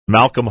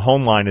Malcolm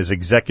Hoenlein is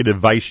Executive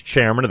Vice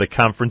Chairman of the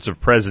Conference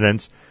of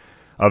Presidents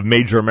of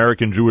Major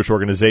American Jewish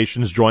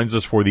Organizations, joins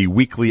us for the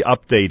weekly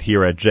update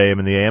here at JM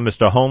in the AM.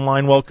 Mr.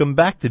 Hoenlein, welcome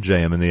back to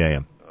JM in the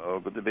AM. Oh,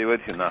 good to be with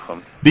you,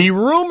 Nachum. The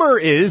rumor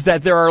is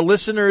that there are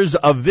listeners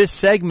of this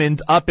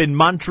segment up in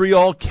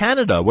Montreal,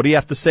 Canada. What do you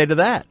have to say to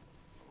that?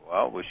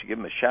 Well, we should give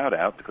them a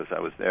shout-out because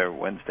I was there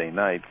Wednesday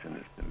nights in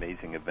this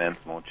amazing event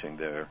launching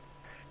their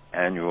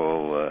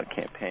annual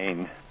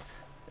campaign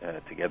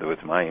together with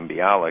Mayim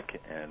Bialik,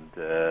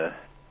 and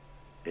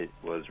it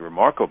was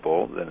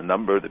remarkable that a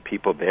number of the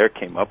people there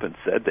came up and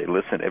said they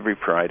listen every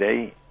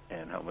Friday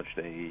and how much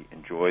they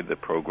enjoy the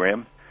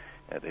program.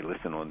 They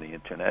listen on the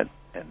Internet,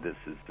 and this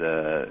is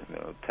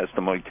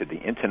testimony to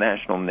the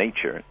international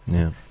nature.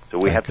 Yeah. So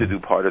we have to do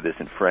part of this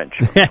in French.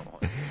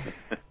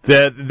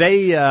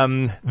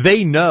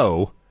 They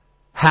know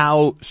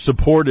how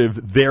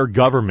supportive their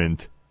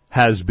government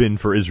has been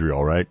for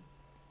Israel, right?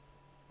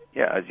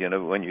 Yeah, as you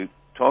know, when you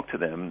talk to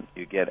them,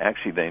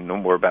 they know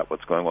more about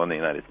what's going on in the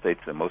United States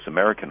than most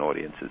American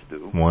audiences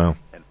do. Wow.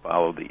 And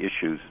follow the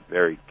issues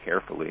very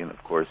carefully. And,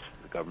 of course,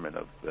 the government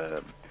of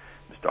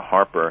Mr.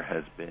 Harper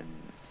has been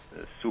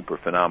super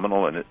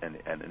phenomenal and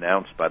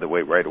announced, by the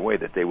way, right away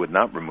that they would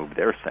not remove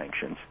their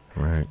sanctions.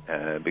 Right.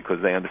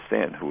 Because they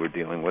understand who we're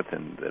dealing with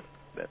and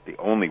that the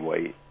only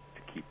way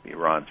to keep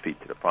Iran's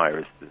feet to the fire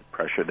is to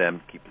pressure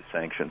them, keep the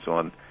sanctions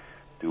on,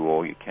 do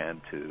all you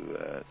can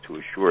to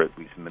assure at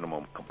least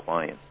minimum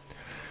compliance.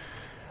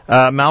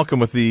 Malcolm,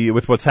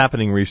 with what's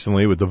happening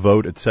recently with the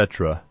vote,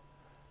 etc.,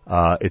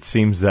 it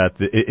seems that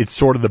it's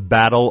sort of the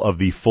battle of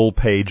the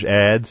full-page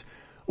ads.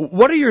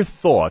 What are your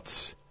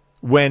thoughts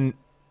when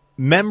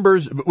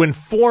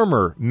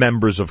former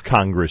members of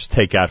Congress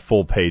take out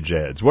full-page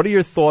ads? What are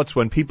your thoughts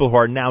when people who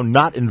are now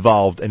not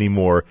involved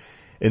anymore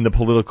in the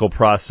political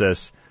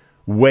process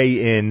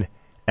weigh in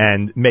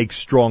and make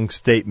strong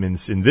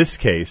statements? In this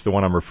case, the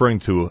one I'm referring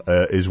to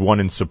is one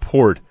in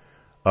support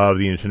of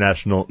the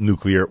International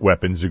Nuclear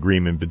Weapons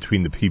Agreement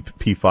between the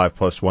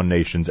P5+1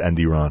 nations and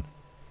Iran.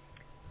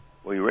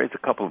 Well, you raised a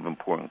couple of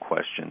important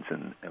questions,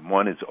 and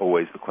one is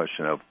always the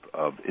question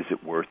of is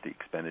it worth the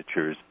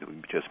expenditures? Do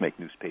we just make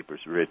newspapers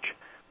rich,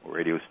 or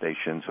radio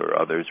stations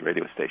or others?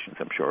 Radio stations,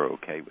 I'm sure, are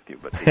okay with you,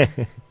 but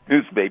the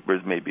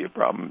newspapers may be a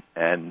problem.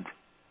 And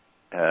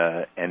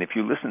if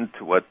you listen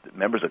to what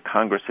members of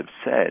Congress have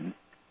said,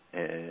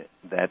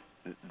 that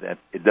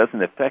it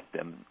doesn't affect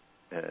them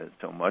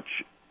so much.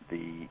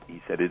 They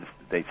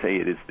say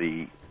it is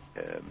the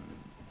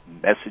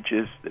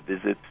messages, the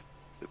visits,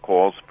 the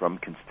calls from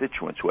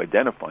constituents who are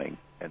identifying,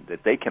 and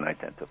that they can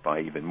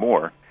identify even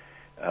more,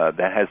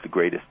 that has the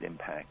greatest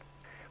impact.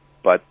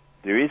 But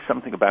there is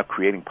something about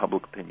creating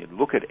public opinion.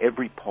 Look at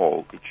every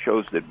poll. It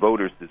shows that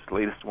voters, this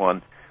latest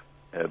one,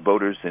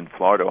 voters in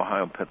Florida,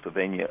 Ohio, and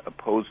Pennsylvania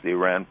opposed the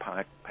Iran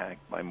pact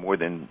by more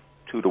than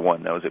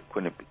 2-1. That was a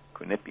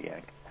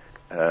Quinnipiac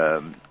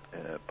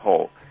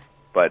poll.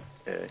 But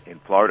in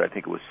Florida, I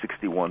think it was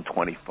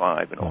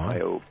 61-25. In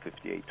Ohio,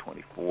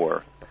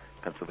 58-24.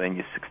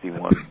 Pennsylvania,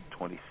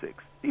 61-26.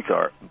 These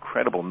are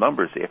incredible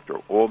numbers after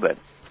all that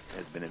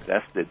has been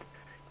invested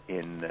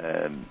in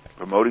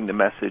promoting the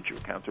message or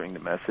countering the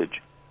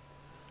message.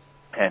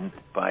 And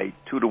by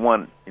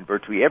 2-1 in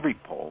virtually every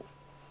poll,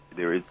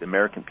 the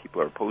American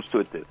people are opposed to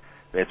it. The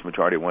vast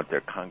majority want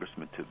their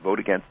congressmen to vote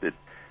against it.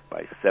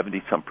 By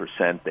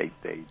 70-some%, they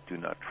do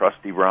not trust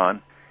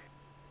Iran.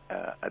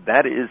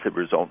 That is a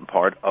resultant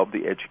part of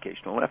the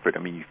educational effort. I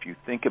mean, if you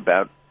think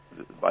about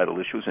the vital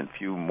issues, and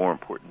few more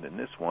important than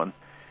this one,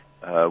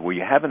 where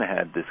you haven't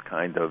had this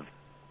kind of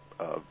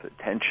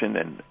attention,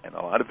 and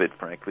a lot of it,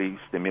 frankly,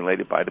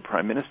 stimulated by the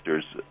Prime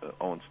Minister's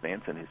own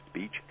stance and his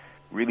speech,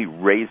 really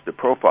raised the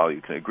profile.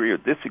 You can agree or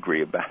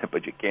disagree about it,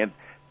 but you can't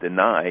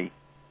deny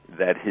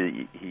that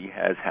he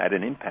has had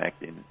an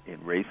impact in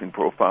raising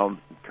profile,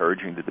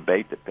 encouraging the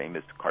debate. The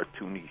famous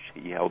cartoon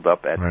he held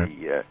up at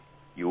the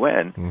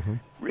UN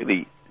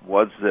really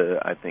was,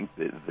 I think,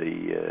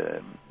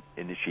 the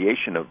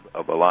initiation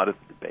of a lot of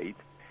the debate.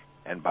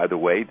 And by the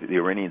way, the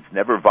Iranians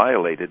never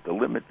violated the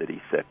limit that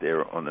he set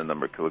there on the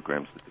number of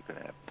kilograms that they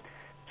could have.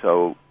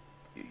 So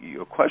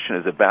your question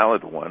is a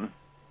valid one,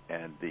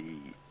 and the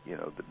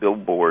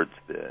billboards,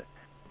 the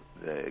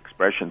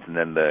expressions, and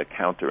then the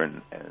counter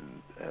and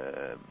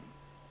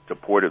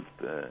supportive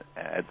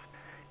ads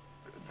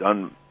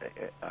done.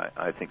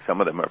 I think some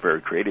of them are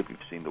very creative.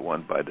 You've seen the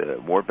one by the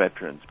war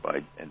veterans,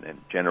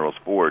 and Generals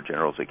for,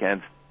 Generals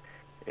against.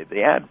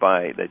 The ad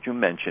that you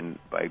mentioned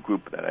by a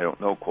group that I don't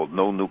know called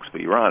No Nukes for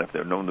Iran. If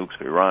there are no nukes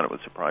for Iran, it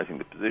was surprising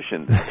the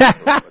position.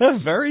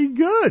 Very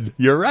good.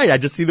 You're right. I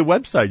just see the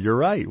website. You're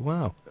right.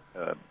 Wow.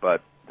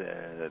 But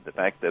the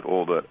fact that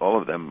all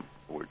of them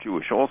were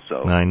Jewish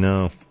also. I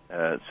know.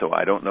 So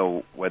I don't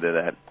know whether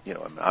that,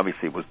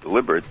 obviously it was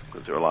deliberate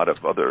because there are a lot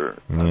of other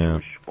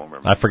Jewish former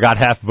members. I forgot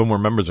half of them were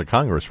members of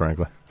Congress,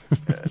 frankly.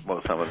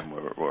 Well, some of them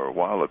were a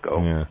while ago.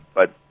 Yeah.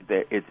 But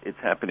it's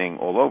happening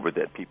all over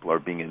that people are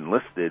being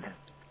enlisted.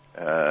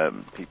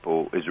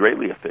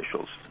 Israeli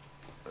officials,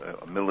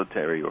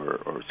 military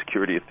or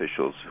security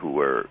officials who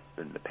were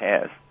in the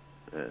past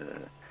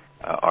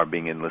are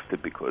being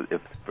enlisted because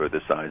if for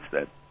the sides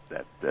that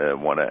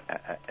want to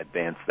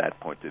advance that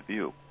point of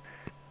view.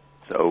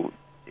 So,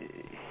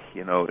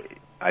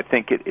 I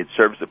think it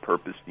serves a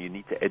purpose. You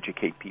need to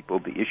educate people.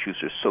 The issues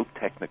are so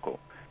technical,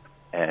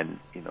 and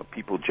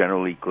people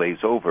generally glaze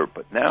over.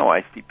 But now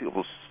I see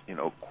people,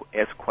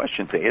 ask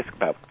questions. They ask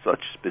about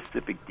such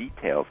specific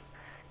details,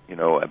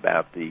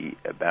 about the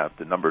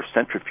number of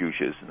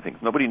centrifuges and things.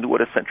 Nobody knew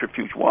what a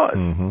centrifuge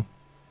was,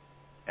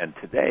 and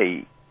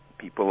today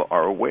people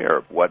are aware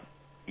of why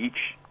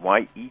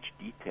each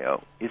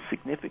detail is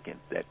significant.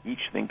 That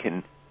each thing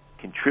can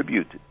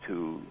contribute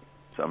to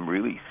some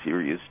really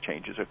serious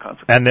changes or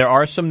consequences. And there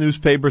are some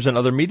newspapers and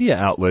other media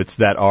outlets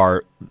that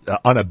are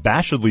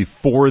unabashedly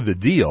for the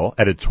deal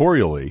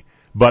editorially,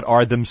 but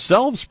are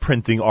themselves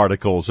printing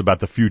articles about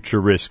the future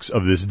risks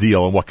of this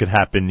deal and what could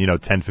happen,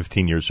 10,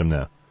 15 years from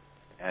now.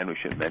 And we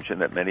should mention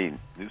that many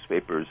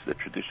newspapers that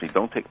traditionally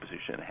don't take a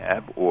position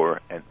have,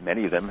 and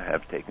many of them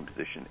have taken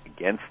position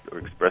against or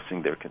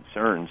expressing their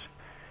concerns.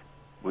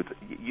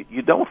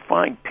 You don't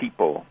find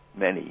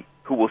many,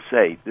 who will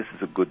say this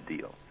is a good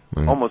deal.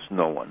 Almost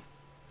no one.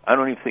 I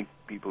don't even think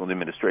people in the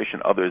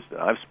administration, others that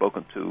I've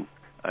spoken to,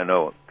 I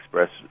know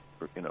express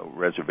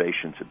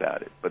reservations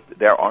about it. But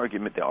the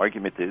argument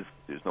is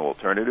there's no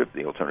alternative.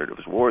 The alternative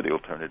is war. The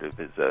alternative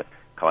is a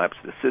collapse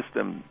of the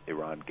system.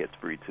 Iran gets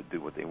free to do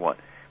what they want.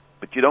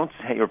 But you don't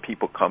hear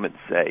people come and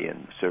say,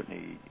 and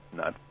certainly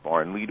not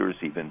foreign leaders,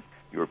 even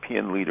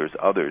European leaders,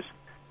 others,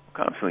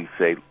 constantly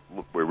say,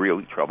 look, we're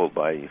really troubled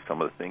by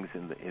some of the things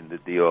in the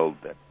deal,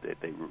 that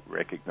they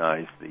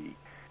recognize the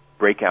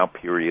breakout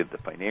period, the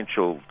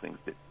financial things,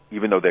 that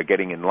even though they're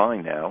getting in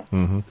line now,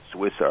 the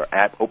Swiss are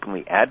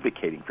openly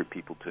advocating for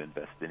people to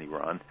invest in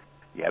Iran.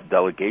 You have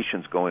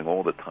delegations going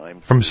all the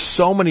time. From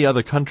so many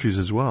other countries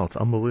as well. It's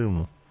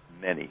unbelievable.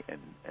 Many,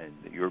 and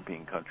the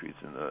European countries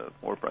in the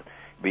forefront.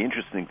 It'll be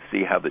interesting to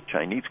see how the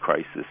Chinese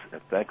crisis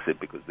affects it,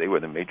 because they were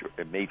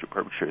a major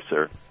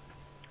purchaser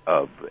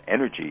of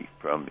energy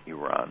from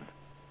Iran.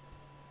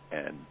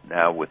 And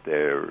now with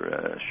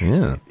their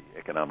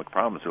economic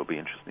problems, it'll be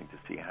interesting to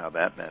see how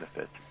that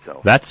manifests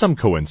itself. That's some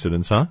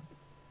coincidence, huh?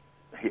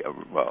 Yeah,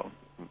 well,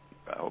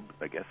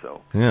 I guess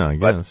so. Yeah, I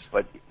guess.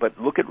 But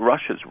look at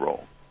Russia's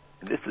role.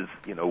 And this is,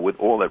 with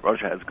all that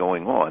Russia has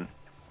going on,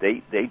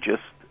 they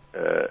just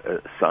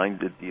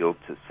signed a deal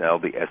to sell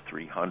the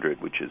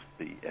S-300, which is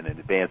an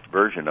advanced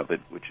version of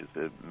it, which is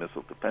the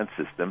missile defense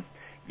system.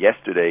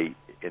 Yesterday,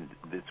 and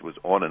this was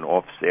on and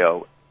off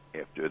sale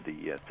after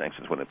the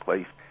sanctions went in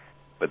place,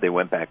 but they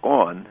went back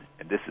on,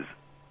 and this is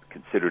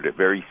considered a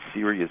very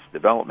serious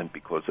development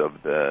because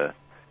of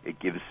it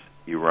gives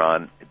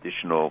Iran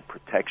additional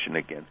protection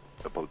against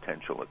a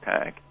potential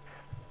attack.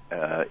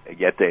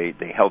 Yet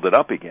they held it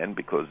up again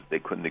because they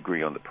couldn't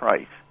agree on the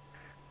price.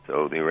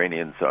 So the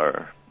Iranians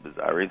are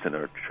desirous and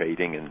are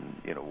trading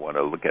and want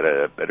to look at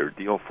a better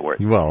deal for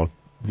it. Well,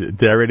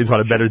 the Iranians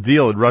want a better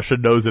deal, and Russia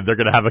knows that they're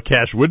going to have a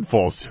cash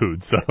windfall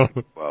soon. So,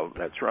 well,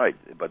 that's right,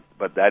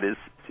 but that is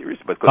serious.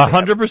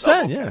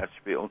 100%, yeah.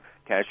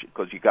 Cash,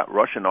 because you got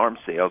Russian arms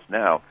sales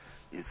now.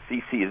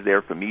 Sisi is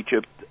there from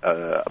Egypt,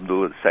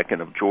 Abdullah II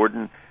of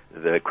Jordan,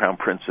 the Crown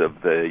Prince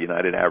of the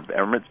United Arab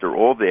Emirates. They're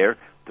all there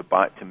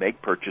to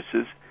make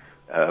purchases.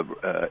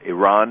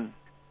 Iran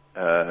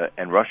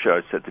and Russia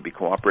are said to be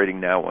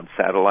cooperating now on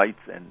satellites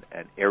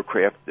and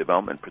aircraft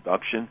development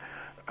production.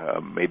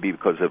 Maybe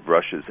because of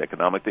Russia's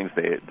economic things,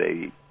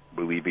 they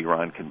believe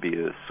Iran can be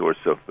a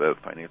source of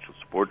financial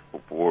support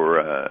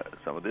for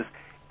some of this.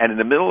 And in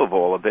the middle of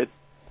all of it,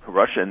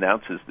 Russia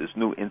announces this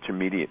new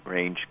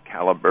intermediate-range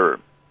caliber.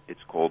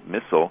 It's called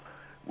missile,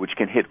 which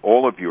can hit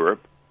all of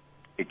Europe.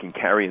 It can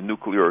carry a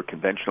nuclear or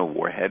conventional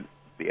warhead,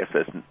 the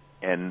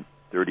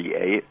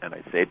SSN-38, and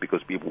I say it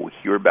because people will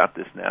hear about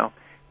this now.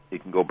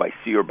 It can go by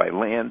sea or by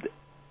land,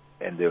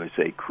 and there is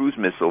a cruise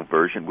missile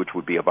version, which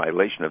would be a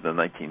violation of the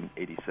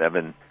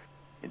 1987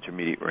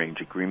 Intermediate Range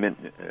Agreement,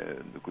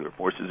 Nuclear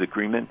Forces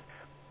Agreement.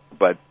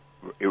 But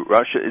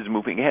Russia is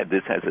moving ahead.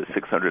 This has a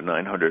 600,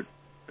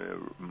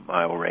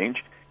 900-mile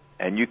range,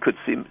 and you could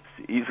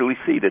easily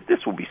see that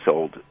this will be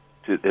sold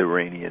to the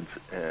Iranians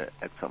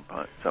at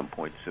some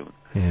point soon.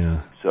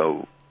 Yeah.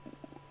 So,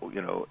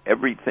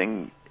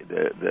 everything,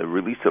 the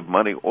release of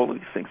money, all of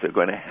these things are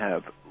going to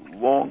have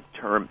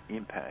long-term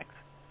impacts,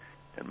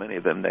 and many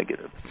of them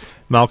negative.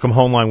 Malcolm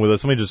Hoenlein with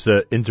us. Let me just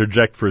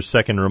interject for a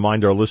second and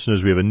remind our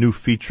listeners we have a new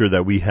feature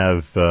that we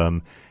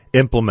have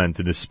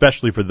implemented,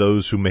 especially for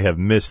those who may have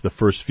missed the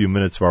first few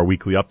minutes of our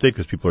weekly update,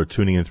 because people are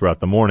tuning in throughout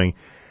the morning.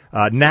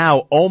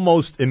 Now,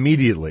 almost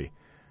immediately,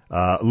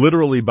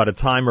 literally by the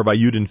time Rabbi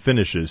Yudin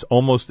finishes,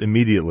 almost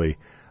immediately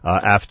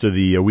after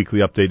the weekly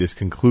update is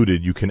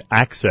concluded, you can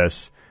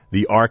access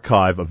the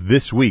archive of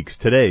this weekly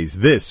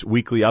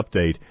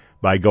update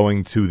by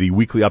going to the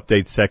weekly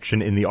update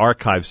section in the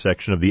archive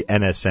section of the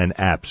NSN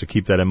app. So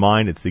keep that in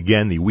mind. It's,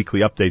 again, the weekly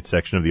update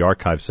section of the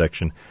archive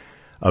section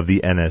of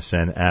the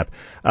NSN app.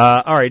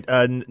 All right,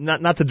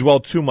 not to dwell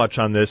too much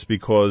on this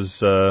because,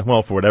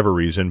 for whatever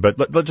reason,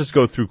 but let's just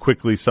go through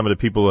quickly some of the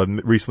people who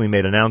have recently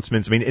made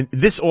announcements. I mean,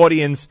 this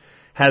audience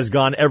has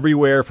gone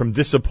everywhere from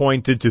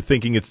disappointed to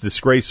thinking it's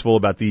disgraceful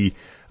about the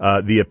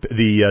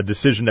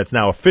decision that's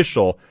now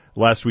official.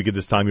 Last week at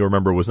this time, you'll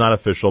remember, was not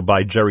official,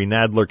 by Jerry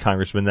Nadler,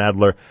 Congressman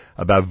Nadler,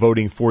 about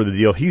voting for the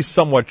deal. He's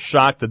somewhat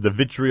shocked that the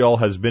vitriol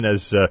has been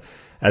as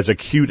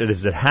acute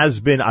as it has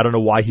been. I don't know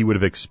why he would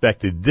have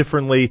expected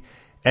differently.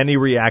 Any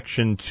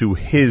reaction to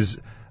his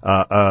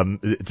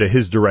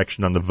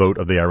direction on the vote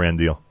of the Iran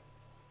deal?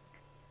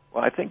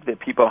 Well, I think that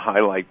people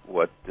highlight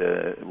what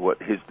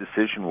his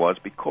decision was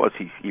because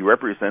he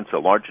represents the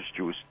largest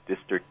Jewish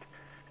district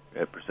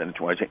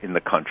percentage-wise in the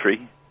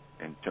country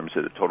in terms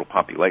of the total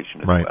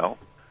population as right. well.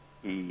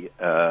 He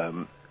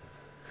got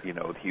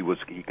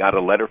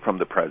a letter from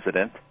the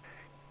president,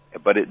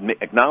 but it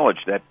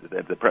acknowledged that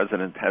the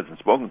president hasn't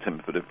spoken to him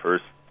for the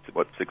first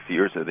 6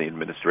 years of the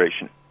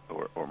administration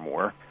or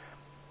more,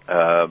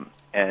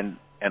 and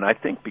I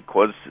think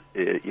because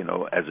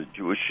as a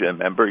Jewish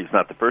member, he's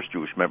not the first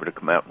Jewish member to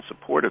come out in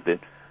support of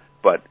it,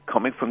 but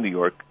coming from New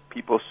York,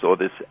 people saw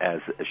this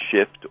as a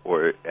shift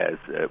or as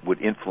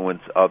would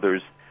influence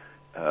others,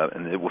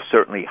 and it was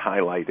certainly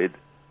highlighted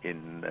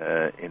in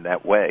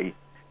that way.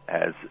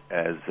 As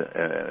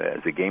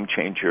a game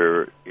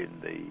changer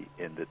in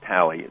the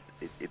tally,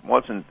 it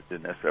wasn't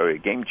necessarily a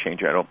game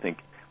changer. I don't think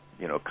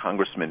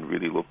congressmen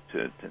really looked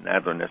to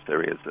Nadler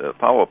necessarily as a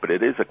follow-up, but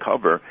it is a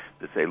cover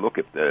to say, look,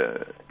 if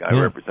the guy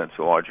represents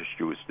the largest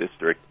Jewish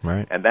district,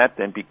 right. and that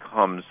then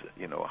becomes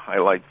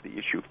highlights the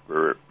issue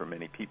for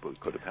many people. He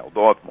could have held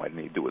off. Why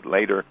didn't he do it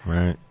later?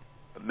 Right.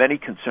 Many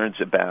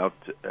concerns about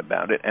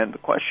it, and the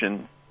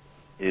question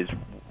is,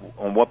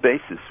 on what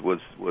basis was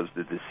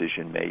the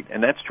decision made?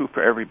 And that's true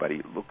for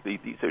everybody. Look,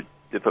 these are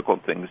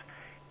difficult things.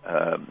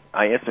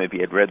 I asked him if he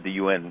had read the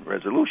UN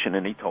resolution,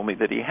 and he told me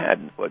that he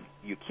hadn't. But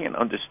you can't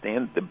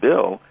understand the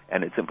bill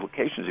and its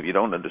implications if you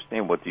don't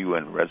understand what the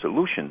UN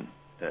resolution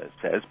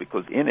says,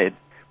 because in it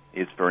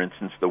is, for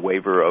instance, the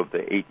waiver of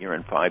the 8 year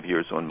and 5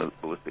 years on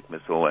ballistic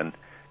missile and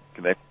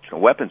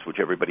conventional weapons, which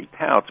everybody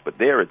touts. But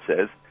there it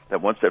says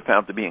that once they're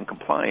found to be in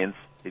compliance,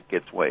 it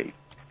gets waived.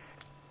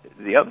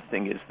 The other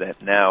thing is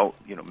that now,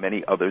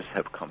 many others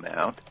have come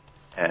out,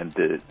 and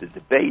the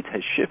debate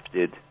has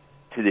shifted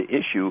to the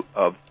issue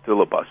of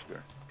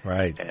filibuster.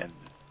 Right. And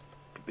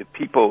the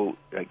people,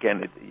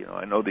 again,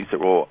 I know these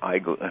are all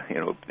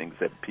things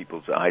that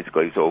people's eyes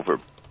glaze over,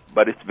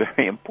 but it's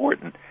very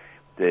important.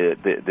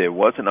 There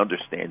was an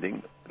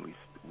understanding, at least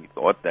we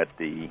thought,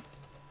 and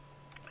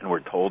we're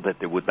told that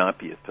there would not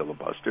be a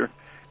filibuster,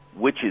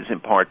 which is in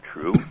part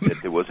true,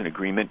 that there was an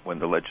agreement when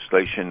the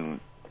legislation,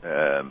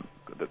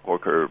 the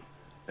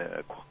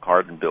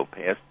Corker-Cardin bill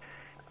passed,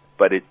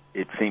 but it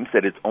seems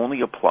that it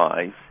only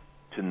applies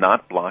to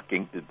not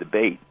blocking the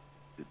debate,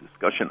 the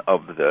discussion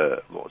of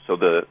the law. So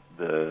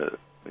the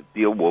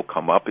deal will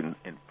come up in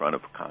front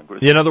of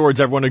Congress. In other words,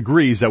 everyone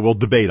agrees that we'll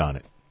debate on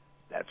it.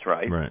 That's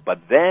right. Right.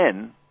 But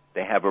then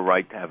they have a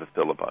right to have a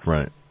filibuster.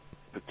 Right.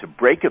 But to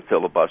break a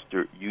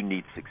filibuster, you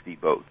need 60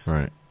 votes.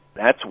 Right.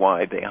 That's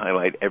why they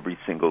highlight every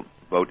single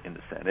vote in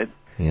the Senate,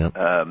 yep.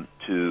 And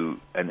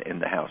in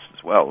the House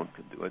as well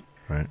to do it.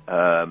 Right.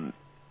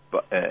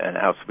 But and the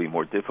House will be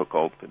more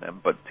difficult for them.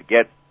 But to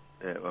get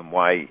and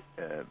why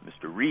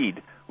Mr.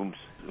 Reid,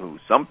 who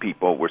some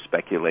people were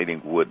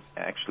speculating would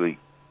actually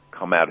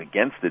come out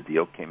against the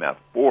deal, came out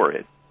for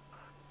it.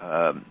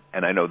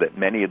 And I know that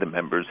many of the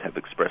members have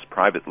expressed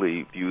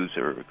privately views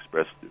or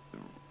expressed,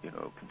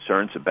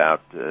 concerns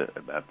about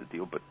the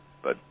deal,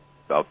 but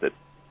felt that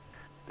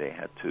they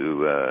had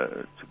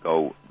to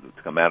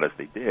come out as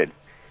they did.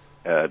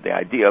 The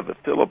idea of a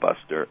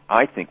filibuster,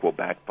 I think, will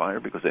backfire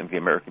because then the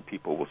American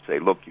people will say,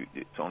 "Look,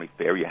 it's only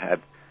fair you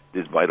have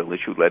this vital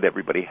issue. Let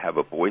everybody have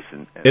a voice."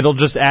 And it'll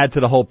just add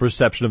to the whole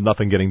perception of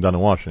nothing getting done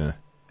in Washington.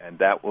 And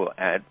that will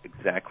add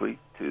exactly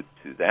to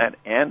that,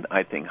 and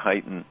I think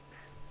heighten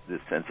the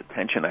sense of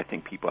tension. I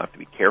think people have to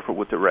be careful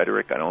with the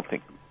rhetoric. I don't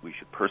think we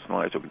should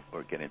personalize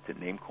or get into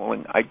name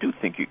calling. I do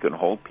think you can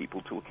hold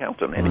people to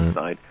account on any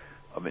side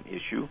of an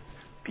issue.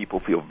 People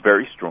feel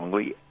very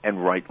strongly,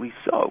 and rightly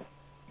so.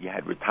 You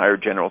had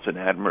retired generals and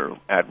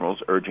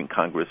admirals urging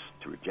Congress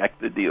to reject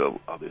the deal,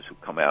 others who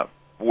come out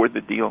for the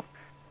deal.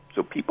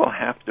 So people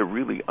have to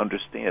really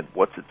understand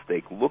what's at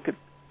stake. Look at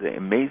the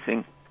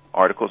amazing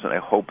articles, and I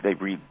hope they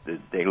read the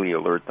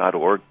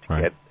dailyalert.org to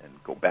get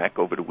and go back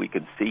over the week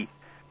and see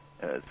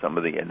some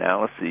of the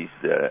analyses.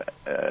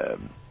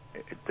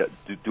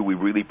 Do we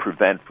really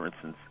prevent, for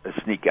instance, a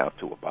sneak out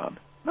to a bomb?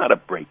 Not a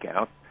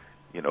breakout,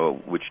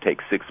 which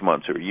takes 6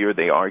 months or a year,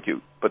 they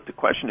argue. But the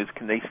question is,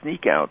 can they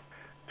sneak out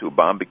to a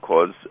bomb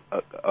because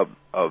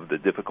of the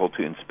difficulty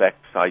to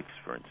inspect sites,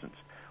 for instance,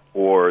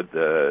 or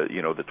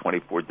the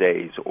 24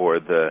 days, or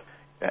the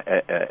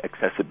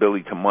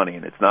accessibility to money?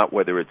 And it's not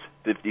whether it's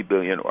 $50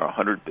 billion or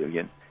 $100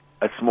 billion.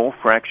 A small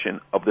fraction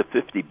of the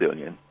 $50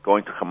 billion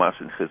going to Hamas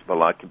and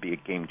Hezbollah can be a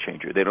game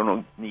changer. They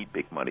don't need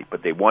big money,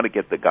 but they want to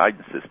get the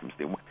guidance systems.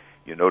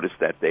 You notice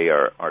that they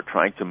are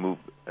trying to move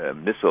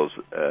missiles,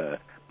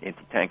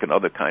 anti-tank and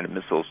other kind of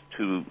missiles,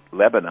 to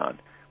Lebanon.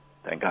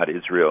 Thank God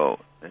Israel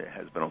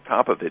has been on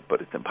top of it,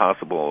 but it's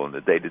impossible on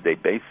a day-to-day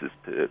basis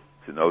to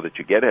know that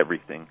you get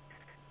everything.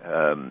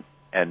 And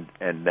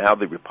now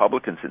the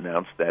Republicans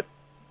announced that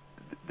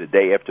the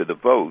day after the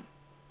vote,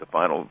 the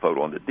final vote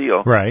on the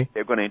deal, right,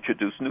 they're going to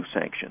introduce new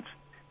sanctions.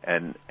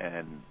 And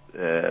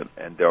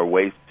there are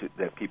ways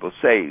that people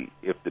say,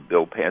 if the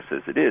bill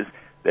passes as it is,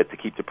 that to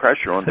keep the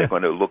pressure on, they're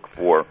going to look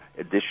for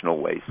additional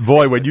ways.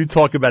 Boy, when you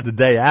talk about the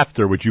day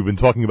after, which you've been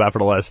talking about for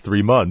the last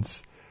 3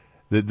 months,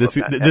 there's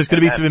going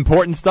to be some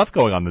important stuff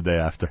going on the day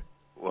after.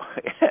 Well,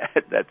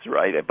 that's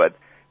right. But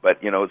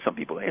some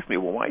people ask me,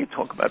 well, why are you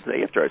talking about the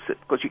day after? I said,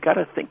 because you got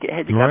to think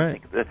ahead. You got to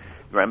think of the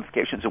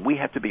ramifications, and we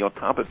have to be on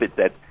top of it.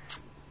 That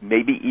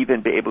maybe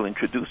even be able to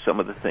introduce some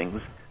of the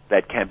things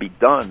that can be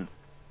done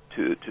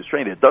to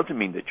strengthen. It doesn't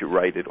mean that you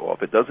write it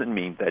off. It doesn't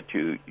mean that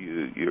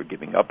you're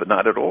giving up, but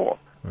not at all.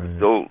 Right.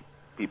 Still,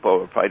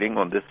 people are fighting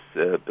on this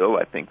bill,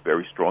 I think,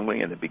 very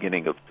strongly. In the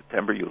beginning of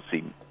September, you'll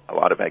see a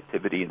lot of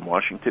activity in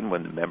Washington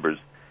when the members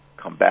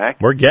come back.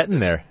 We're getting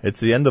there.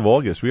 It's the end of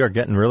August. We are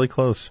getting really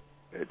close.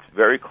 It's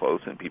very close,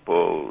 and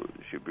people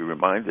should be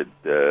reminded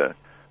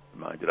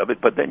of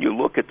it. But then you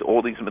look at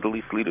all these Middle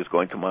East leaders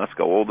going to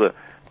Moscow, all the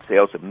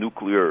sales of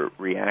nuclear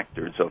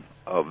reactors,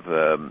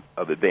 of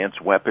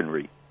advanced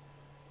weaponry.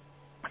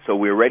 So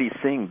we're already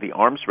seeing the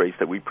arms race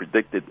that we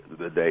predicted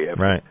the day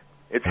after. Right.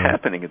 It's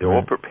happening. They're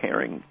all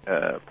preparing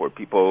for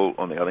people,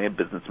 on the other hand,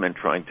 businessmen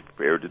trying to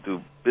prepare to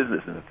do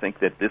business. And I think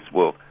that this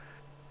will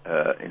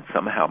and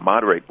somehow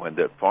moderate. When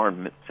the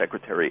Foreign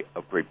Secretary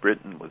of Great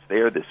Britain was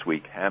there this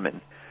week,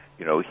 Hammond,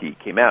 he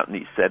came out and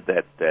he said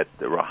that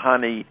the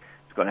Rouhani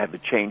is going to have a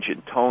change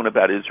in tone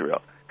about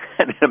Israel.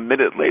 And a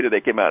minute later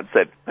they came out and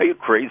said, are you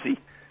crazy?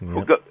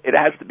 Yep. It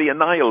has to be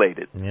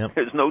annihilated. Yep.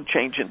 There's no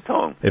change in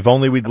tone. If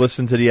only we'd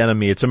listen to the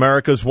enemy. It's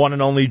America's one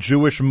and only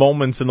Jewish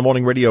Moments in the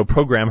Morning radio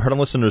program. Heard and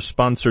listeners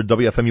sponsored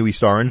WFMU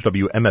East Orange,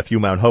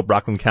 WMFU Mount Hope,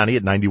 Rockland County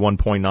at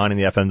 91.9 in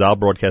the FM dial,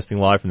 broadcasting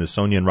live from the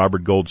Sonia and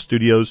Robert Gold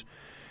studios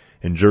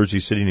in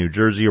Jersey City, New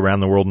Jersey, around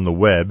the world on the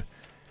web,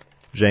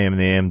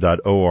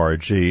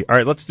 jmandam.org. All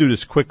right, let's do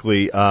this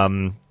quickly.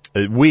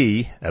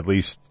 We, at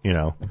least,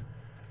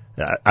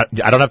 I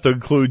don't have to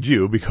include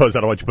you because I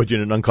don't want to put you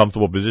in an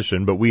uncomfortable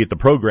position, but we at the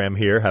program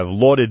here have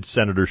lauded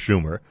Senator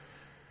Schumer,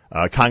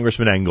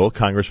 Congressman Engel,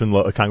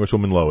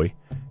 Congresswoman Lowy,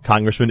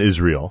 Congressman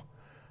Israel,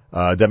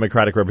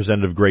 Democratic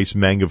Representative Grace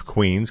Meng of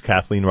Queens,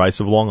 Kathleen Rice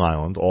of Long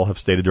Island. All have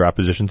stated their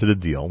opposition to the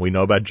deal. We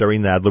know about Jerry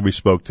Nadler. We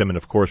spoke to him. And,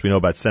 of course, we know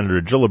about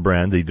Senator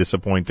Gillibrand, the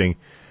disappointing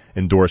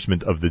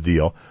endorsement of the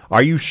deal.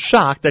 Are you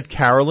shocked that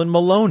Carolyn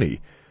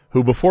Maloney,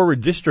 who before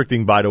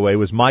redistricting, by the way,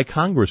 was my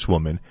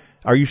congresswoman,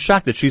 are you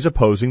shocked that she's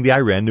opposing the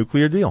Iran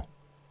nuclear deal?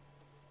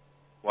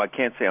 Well, I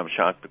can't say I'm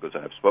shocked because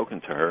I have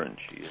spoken to her, and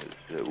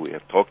we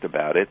have talked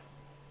about it,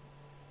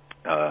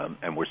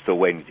 and we're still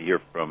waiting to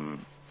hear from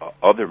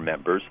other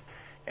members.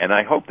 And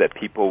I hope that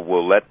people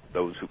will let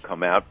those who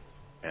come out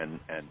and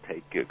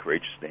take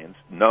courageous stands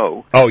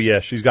know. Oh, yeah,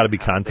 she's got to be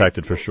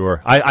contacted for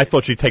sure. I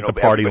thought she'd take the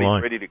party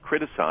line. Ready to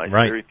criticize.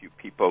 Right. Very few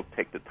people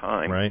take the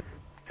time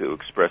to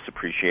express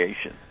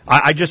appreciation.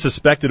 I just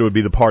suspected it would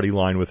be the party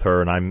line with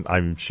her,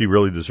 and she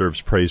really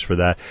deserves praise for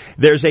that.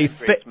 There's a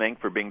Grace Meng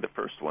for being the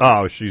first one.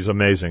 Oh, she's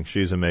amazing.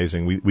 She's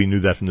amazing. We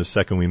knew that from the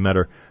second we met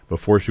her,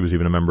 before she was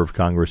even a member of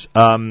Congress.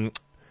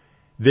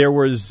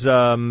 There's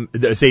a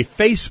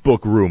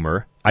Facebook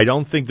rumor. I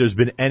don't think there's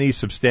been any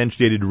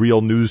substantiated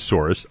real news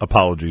source.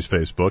 Apologies,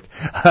 Facebook.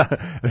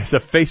 There's a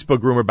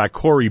Facebook rumor about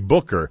Cory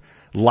Booker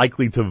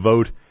likely to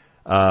vote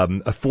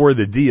for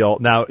the deal.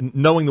 Now,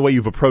 knowing the way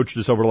you've approached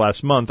this over the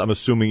last month, I'm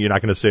assuming you're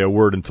not going to say a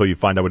word until you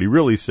find out what he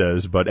really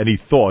says, but any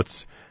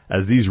thoughts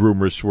as these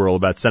rumors swirl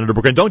about Senator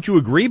Booker? And don't you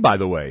agree, by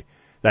the way,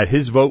 that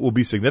his vote will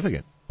be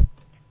significant?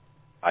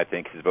 I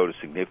think his vote is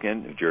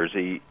significant. New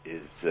Jersey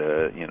is,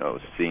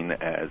 seen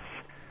as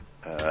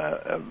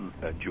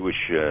a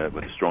Jewish,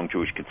 with a strong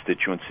Jewish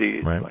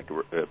constituency, right. Like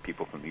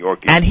people from New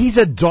York. And he's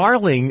a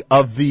darling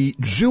of the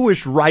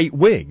Jewish right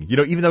wing.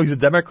 Even though he's a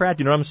Democrat,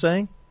 you know what I'm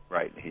saying?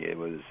 Right. He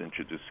was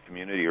introduced to the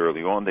community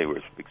early on. They were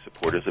big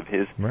supporters of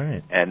his.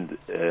 Right. And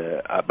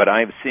but I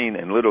have seen,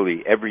 and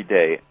literally every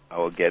day I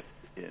will get,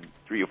 in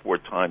 3 or 4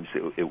 times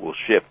it will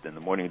shift. In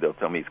the morning they'll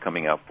tell me he's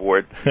coming out for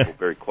it. People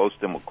very close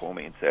to him will call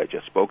me and say, I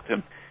just spoke to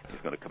him.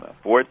 He's going to come out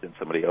for it. Then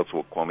somebody else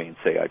will call me and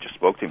say, I just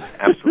spoke to him. He's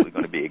absolutely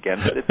going to be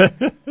against it.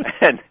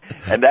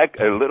 And that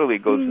literally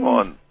goes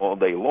on all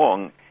day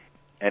long.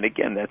 And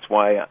again, that's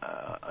why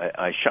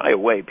I shy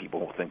away. People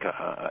will think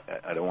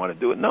I don't want to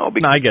do it. No,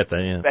 because I get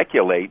that. Yeah.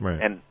 Speculate,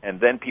 right. and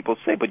then people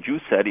say, "But you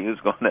said he was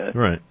going to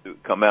right.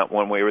 come out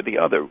one way or the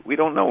other." We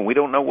don't know. We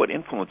don't know what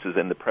influences.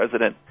 And the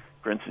president,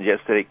 for instance,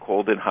 yesterday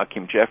called in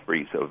Hakeem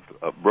Jeffries of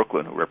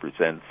Brooklyn, who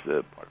represents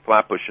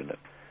Flatbush,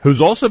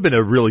 who's also been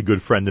a really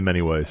good friend in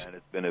many ways. And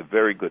it's been a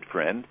very good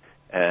friend,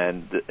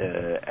 and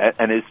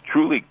is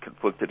truly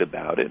conflicted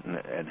about it,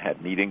 and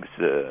had meetings.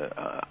 And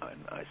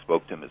I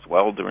spoke to him as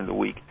well during the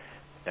week.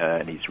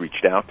 And he's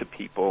reached out to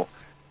people,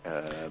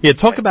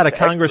 Talk about a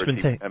congressman.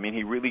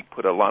 He really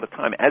put a lot of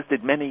time, as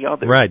did many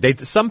others. Right.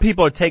 Some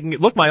people are taking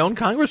it. Look, my own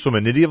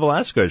congresswoman, Nydia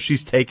Velasquez,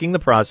 she's taking the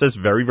process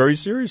very, very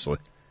seriously.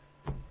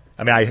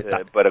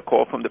 But a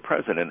call from the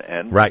president,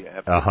 and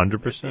right,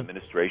 100%. The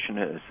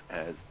administration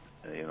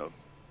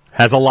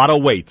has a lot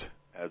of weight.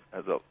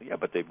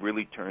 But they've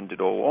really turned it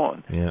all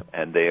on. Yeah.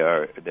 And they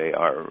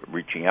are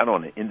reaching out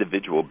on an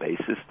individual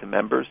basis to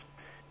members,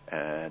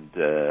 and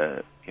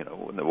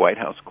when the White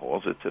House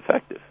calls, it's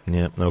effective.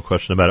 Yeah, no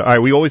question about it. All right,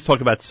 we always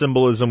talk about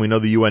symbolism. We know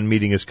the UN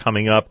meeting is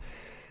coming up.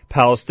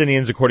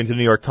 Palestinians, according to the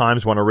New York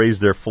Times, want to raise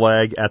their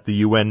flag at the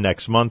UN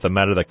next month, a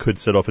matter that could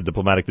set off a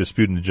diplomatic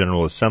dispute in the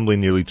General Assembly.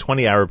 Nearly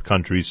 20 Arab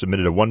countries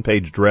submitted a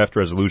one-page draft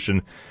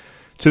resolution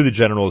to the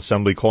General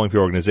Assembly calling for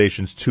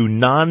organizations to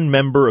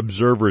non-member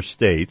observer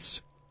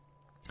states,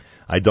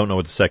 I don't know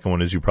what the second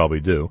one is, you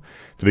probably do,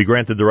 to be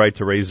granted the right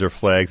to raise their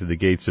flags at the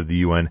gates of the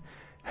UN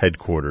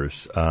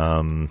headquarters.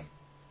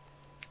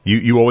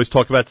 You always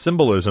talk about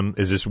symbolism.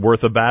 Is this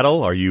worth a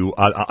battle? Are you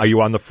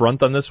on the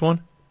front on this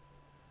one?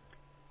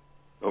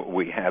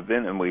 We have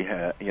been, and we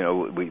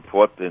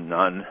fought the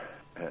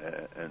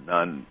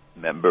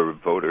non-member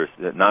voters,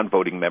 the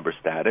non-voting member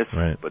status,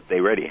 right. But they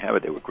already have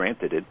it. They were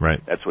granted it.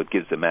 Right. That's what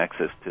gives them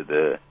access to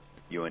the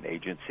UN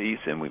agencies,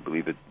 and we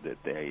believe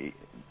that they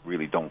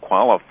really don't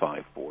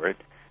qualify for it.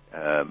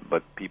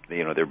 But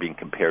people, they're being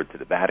compared to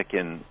the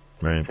Vatican,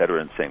 right. et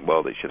cetera, and saying,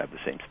 well, they should have the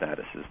same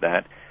status as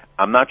that.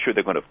 I'm not sure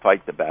they're going to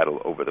fight the battle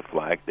over the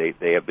flag.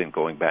 They have been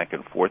going back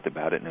and forth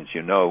about it, and as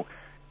you know,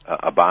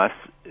 Abbas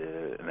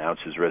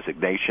announced his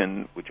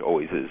resignation, which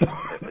always is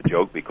a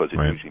joke because it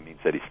right. usually means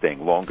that he's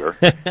staying longer.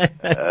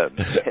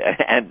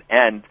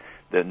 And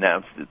they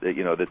announced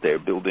that they're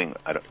building.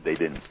 They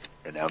didn't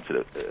announce it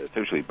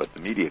officially, but the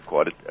media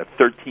caught it, a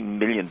 $13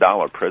 million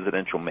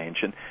presidential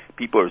mansion.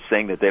 People are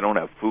saying that they don't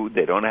have food,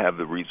 they don't have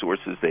the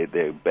resources.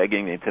 They're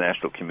begging the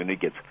international community.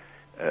 Gets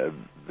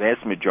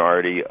vast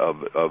majority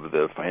of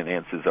the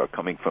finances are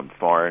coming from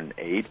foreign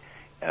aid.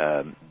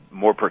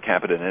 More per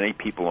capita than any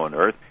people on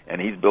earth, and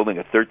he's building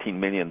a $13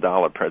 million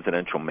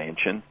presidential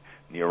mansion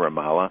near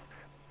Ramallah.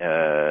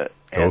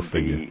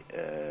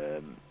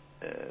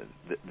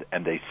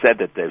 And they said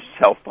that they're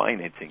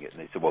self-financing it.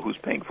 And they said, well, who's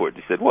paying for it?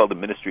 They said, well, the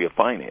Ministry of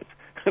Finance.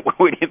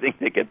 Where do you think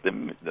they get the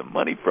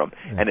money from?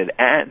 Yeah. And it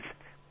adds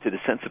to the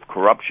sense of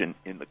corruption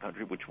in the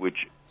country, which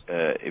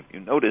if you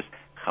notice,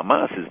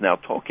 Hamas is now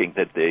talking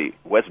that the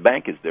West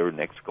Bank is their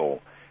next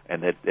goal,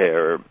 and that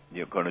they're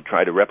going to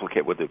try to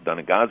replicate what they've done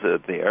in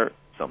Gaza there,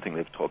 something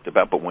they've talked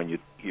about. But when you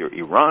hear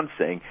Iran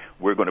saying,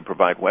 we're going to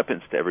provide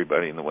weapons to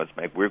everybody in the West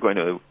Bank, we're going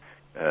to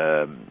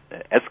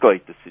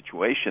escalate the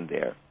situation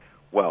there,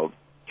 well,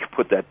 you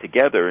put that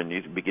together and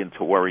you begin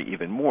to worry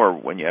even more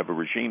when you have a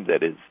regime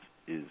that is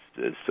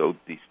so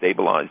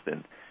destabilized,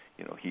 and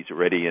he's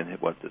already in the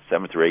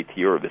 7th or 8th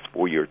year of his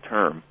 4-year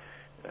term.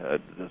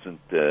 It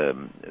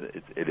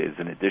is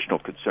an additional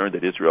concern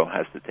that Israel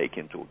has to take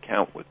into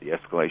account with the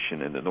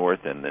escalation in the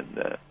north and in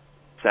the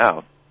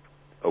south.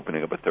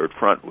 Opening up a third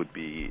front would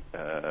be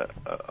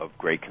of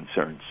great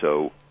concern.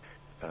 So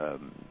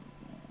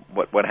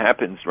what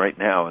happens right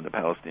now in the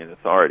Palestinian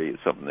Authority is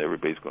something that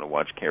everybody's going to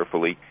watch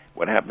carefully.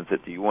 What happens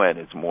at the UN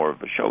is more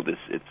of a show.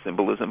 It's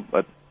symbolism,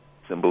 but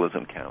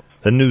symbolism counts.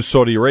 The new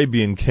Saudi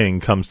Arabian king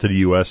comes to the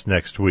U.S.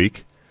 next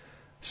week.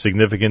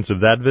 Significance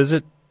of that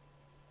visit?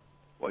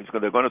 Well,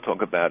 they're going to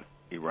talk about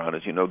Iran.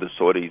 As you know, the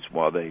Saudis,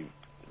 while they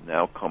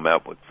now come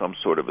out with some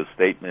sort of a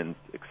statement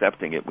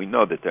accepting it, we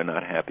know that they're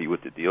not happy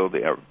with the deal.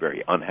 They are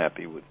very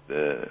unhappy with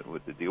the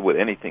deal, with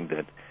anything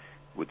that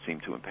would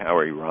seem to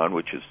empower Iran,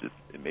 which is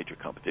a major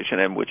competition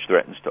and which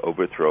threatens to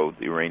overthrow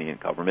the Iranian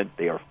government.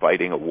 They are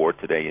fighting a war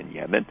today in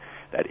Yemen.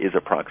 That is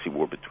a proxy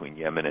war between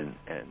Yemen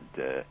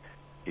and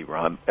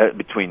Iran,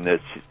 between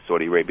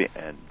Saudi Arabia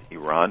and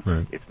Iran.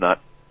 Right. It's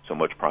not so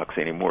much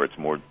proxy anymore. It's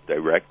more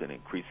direct and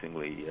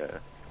increasingly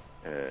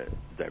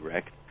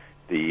direct.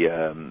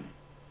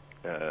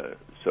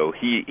 So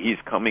he's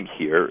coming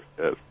here.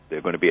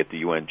 They're going to be at the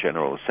UN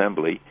General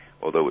Assembly,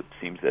 although it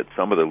seems that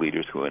some of the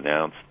leaders who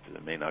announced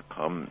may not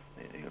come.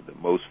 The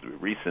most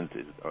recent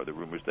are the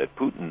rumors that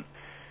Putin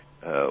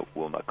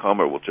will not come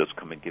or will just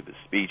come and give a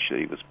speech. That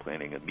he was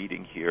planning a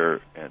meeting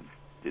here and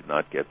did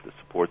not get the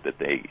support that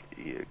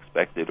he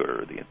expected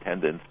or the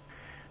attendance.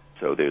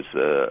 So there's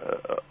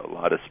a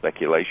lot of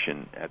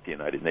speculation at the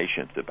United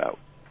Nations about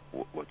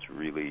what's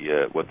really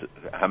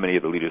how many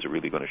of the leaders are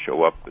really going to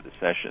show up for the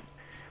session.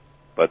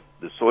 But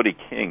the Saudi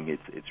king,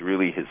 it's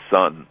really his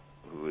son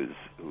who is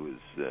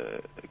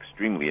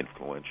extremely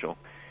influential.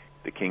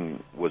 The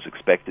king was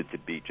expected to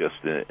be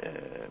just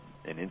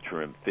an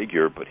interim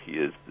figure, but he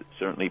has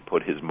certainly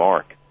put his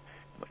mark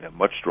in a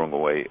much stronger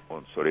way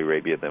on Saudi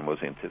Arabia than was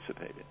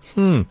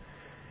anticipated.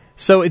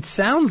 So it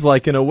sounds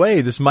like, in a way,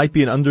 this might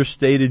be an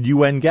understated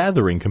UN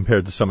gathering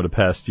compared to some of the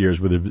past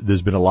years where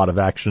there's been a lot of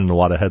action and a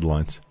lot of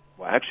headlines.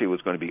 Well, actually, it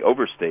was going to be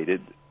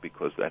overstated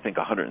because I think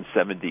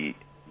 170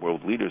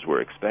 world leaders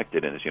were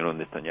expected, and as you know,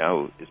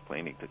 Netanyahu is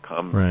planning to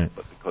come, right.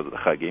 But because of the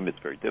Chagim, it's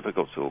very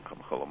difficult, so he'll come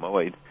Chol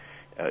HaMoed.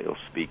 He'll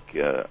speak,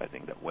 I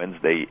think, that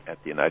Wednesday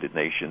at the United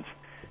Nations.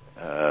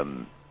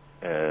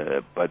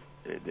 But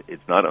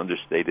it's not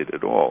understated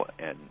at all,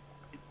 and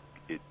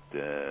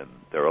there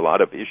are a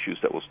lot of issues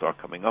that will start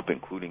coming up,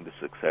 including the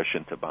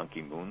succession to Ban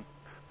Ki-moon,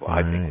 who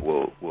I think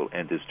will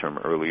end his term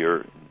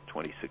earlier in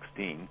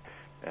 2016.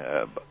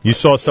 You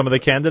saw some of the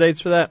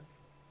candidates for that?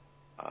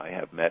 I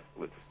have met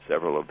with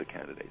several of the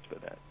candidates for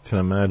that. Can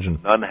imagine.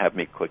 None have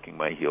me clicking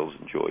my heels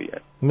in joy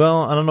yet.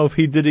 Well, I don't know if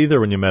he did either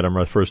when you met him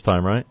the first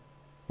time, right?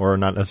 Or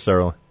not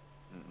necessarily?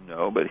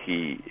 No, but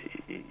he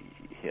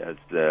has,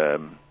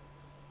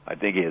 I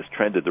think he has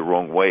trended the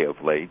wrong way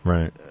of late.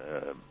 Right.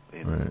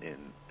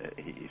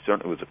 He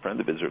certainly was a friend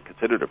of Israel,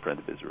 considered a friend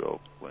of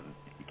Israel when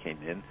he came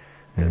in.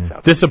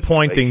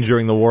 Disappointing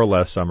during the war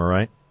last summer,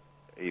 right?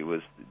 He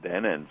was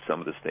then, and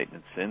some of the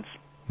statements since.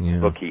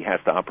 Yeah. Look, he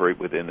has to operate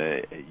within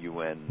a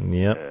UN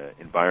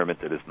environment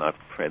that is not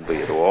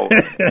friendly at all,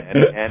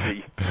 and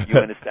the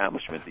UN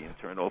establishment, the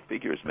internal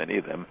figures, many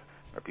of them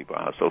are people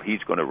hostile.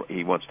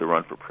 He wants to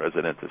run for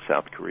president of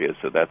South Korea,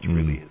 so that's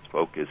really his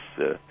focus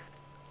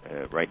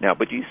right now.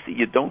 But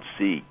you don't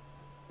see.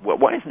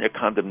 Why isn't there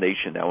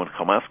condemnation now when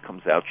Hamas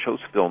comes out,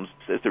 shows films,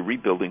 says they're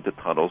rebuilding the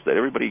tunnels that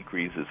everybody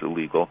agrees is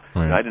illegal?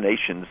 Right. United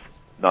Nations,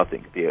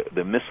 nothing.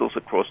 The missiles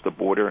across the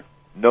border,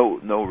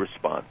 no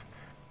response.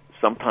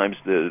 Sometimes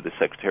the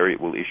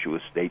Secretariat will issue a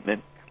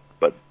statement,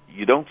 but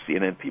you don't see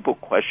it. And people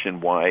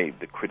question why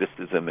the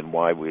criticism and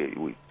why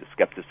the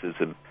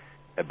skepticism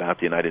about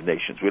the United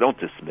Nations. We don't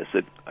dismiss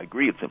it. I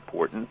agree it's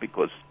important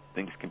because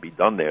things can be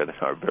done there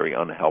that are very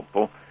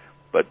unhelpful.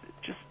 But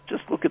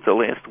just look at the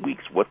last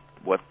weeks, what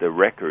the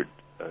record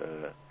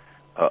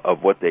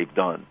of what they've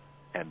done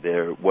and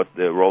what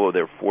the role of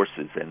their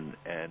forces and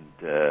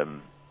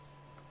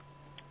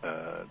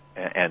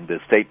the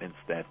statements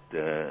that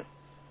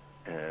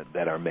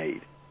are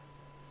made.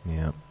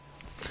 Yeah.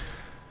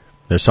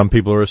 There's some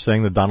people who are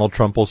saying that Donald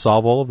Trump will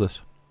solve all of this.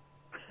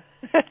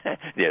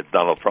 Yeah,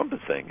 Donald Trump is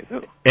saying it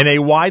too. In a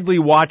widely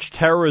watched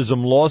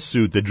terrorism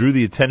lawsuit that drew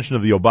the attention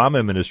of the Obama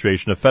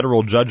administration, a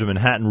federal judge in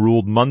Manhattan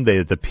ruled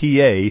Monday that the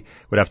PA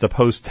would have to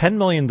post $10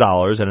 million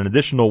and an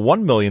additional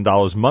 $1 million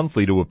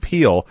monthly to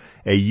appeal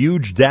a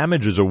huge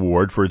damages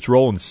award for its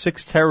role in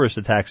 6 terrorist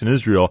attacks in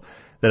Israel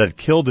that had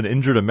killed and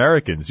injured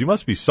Americans. You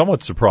must be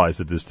somewhat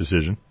surprised at this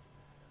decision.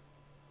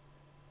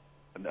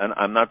 And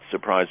I'm not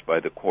surprised by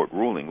the court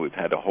ruling. We've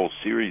had a whole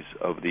series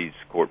of these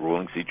court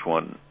rulings. Each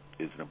one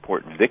is an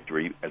important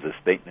victory as a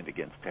statement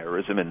against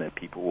terrorism, and that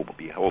people will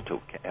be held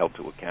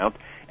to account,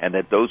 and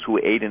that those who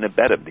aid and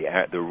abet them,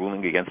 the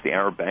ruling against the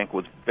Arab Bank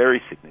was very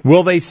significant.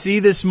 Will they see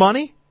this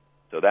money?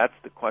 So that's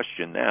the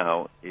question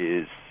now: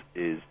 is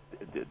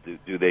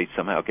do they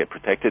somehow get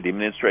protected? The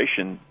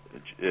administration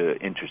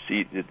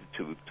interceded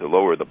to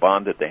lower the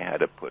bond that they had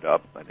to put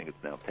up. I think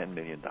it's now $10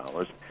 million.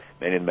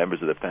 Many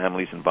members of the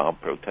families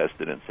involved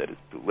protested and said it's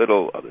too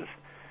little. Others,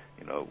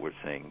 were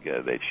saying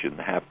they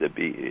shouldn't have to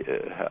be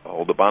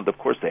hold a bond. Of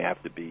course, they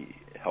have to be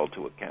held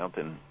to account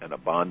and a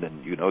bond,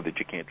 and you know that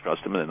you can't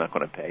trust them and they're not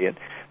going to pay it.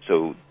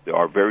 So there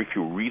are very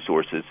few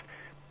resources,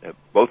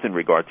 both in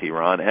regard to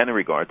Iran and in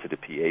regard to the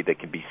PA, that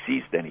can be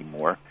seized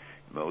anymore.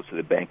 Most of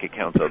the bank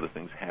accounts, other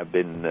things have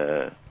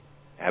been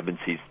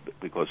seized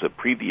because of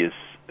previous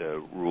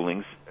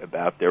rulings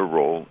about their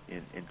role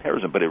in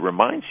terrorism. But it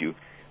reminds you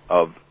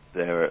of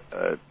their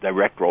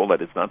direct role,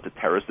 that it's not the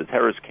terrorists. The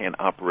terrorists can't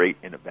operate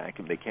in a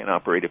vacuum. They can't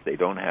operate if they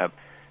don't have,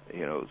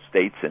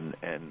 states and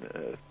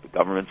the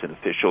governments and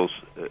officials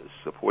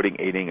supporting,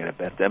 aiding, and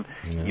abet them.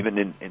 Yeah.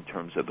 Even in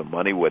terms of the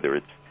money, whether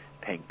it's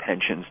paying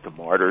pensions to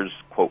martyrs,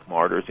 quote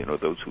martyrs,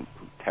 those who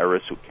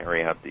terrorists who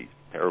carry out these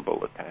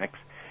terrible attacks,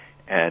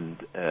 and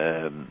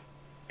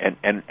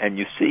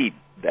you see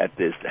that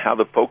is how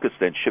the focus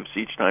then shifts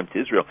each time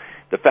to Israel.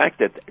 The fact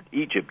that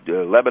Egypt,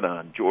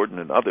 Lebanon, Jordan,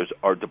 and others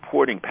are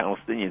deporting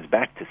Palestinians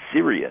back to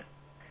Syria,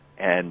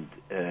 and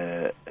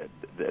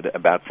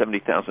about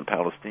 70,000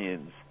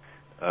 Palestinians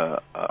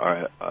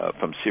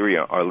from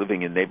Syria are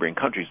living in neighboring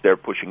countries. They're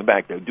pushing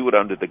back. They do it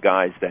under the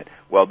guise that,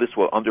 this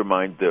will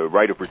undermine the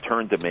right of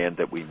return demand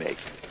that we make,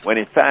 when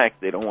in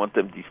fact they don't want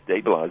them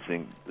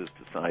destabilizing the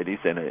societies,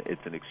 and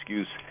it's an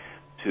excuse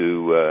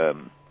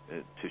to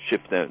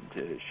shift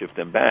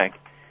them back.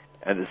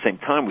 And at the same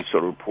time, we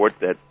sort of report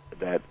that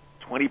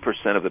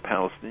 20% of the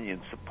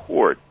Palestinians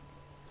support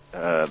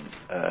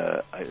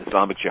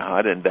Islamic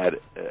Jihad, and that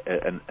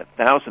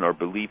 1,000 are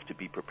believed to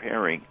be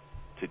preparing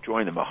to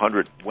join them.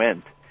 100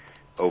 went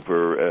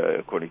over,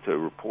 according to a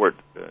report,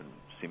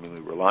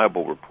 seemingly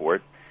reliable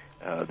report.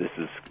 This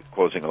is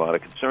causing a lot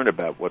of concern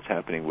about what's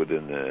happening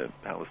within the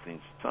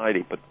Palestinian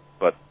society, but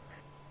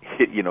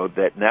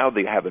that now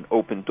they have an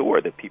open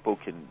door that people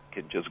can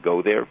just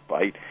go there,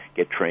 fight,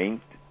 get trained,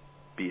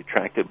 be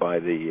attracted by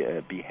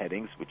the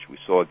beheadings, which we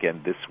saw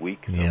again this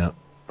week. Yeah.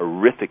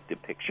 Horrific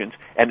depictions,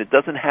 and it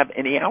doesn't have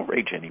any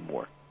outrage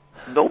anymore.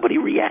 Nobody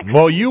reacts.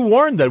 Well, you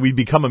warned that we'd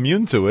become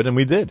immune to it, and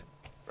we did.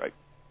 Right.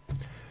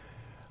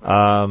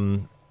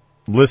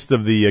 List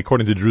of the,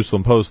 according to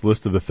Jerusalem Post,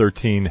 list of the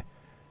 13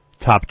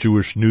 top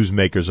Jewish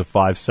newsmakers of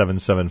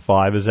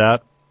 5775 is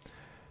out.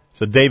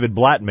 So David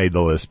Blatt made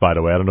the list, by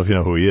the way. I don't know if you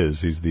know who he is.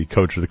 He's the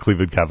coach of the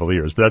Cleveland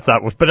Cavaliers, but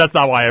that's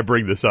not why I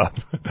bring this up.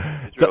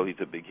 Israel, he's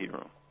a big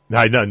hero.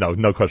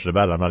 No question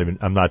about it.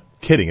 I'm not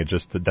kidding. It's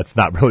just that's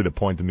not really the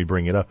point of me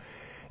bringing it up.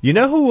 You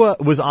know who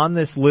was on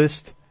this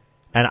list?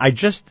 And I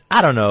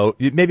don't know.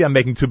 Maybe I'm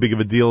making too big of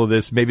a deal of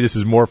this. Maybe this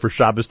is more for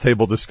Shabbos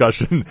table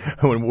discussion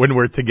when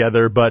we're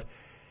together. But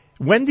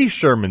Wendy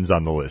Sherman's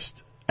on the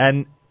list,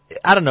 and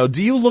I don't know.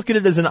 Do you look at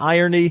it as an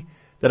irony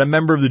that a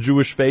member of the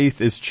Jewish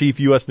faith is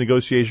chief U.S.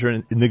 negotiator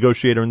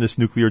in this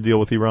nuclear deal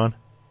with Iran?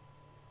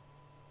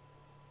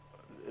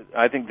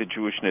 I think the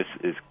Jewishness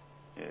is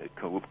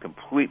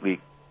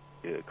completely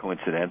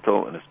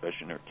coincidental, and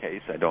especially in her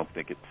case, I don't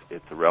think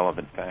it's a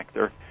relevant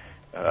factor.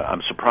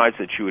 I'm surprised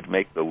that she would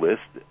make the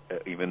list,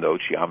 even though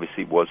she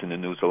obviously was in the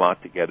news a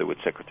lot together with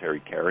Secretary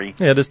Kerry.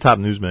 Yeah, there's top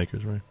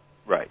newsmakers, right?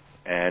 Right,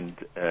 and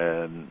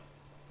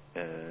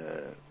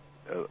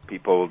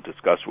people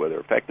discuss whether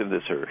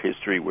effectiveness, her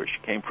history, where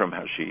she came from,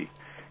 how she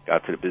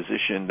got to the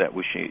position that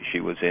she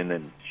was in,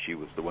 and she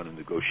was the one who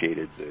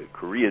negotiated the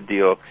Korea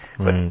deal.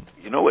 But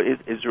you know what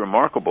is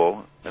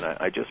remarkable, and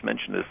I just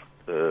mentioned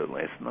this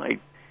last night,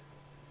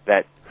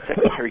 that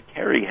Secretary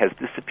Kerry has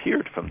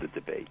disappeared from the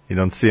debate. You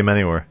don't see him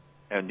anywhere.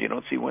 And you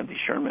don't see Wendy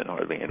Sherman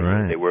hardly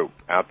anywhere. Right. They were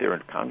out there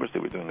in Congress, they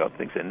were doing other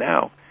things, and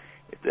now,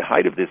 at the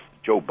height of this,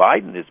 Joe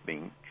Biden is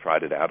being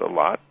trotted out a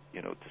lot,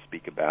 to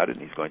speak about it,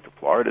 and he's going to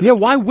Florida. Yeah,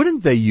 why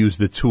wouldn't they use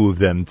the two of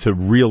them to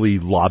really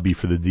lobby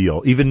for the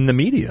deal, even in the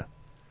media?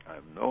 I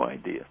have no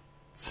idea.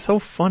 It's so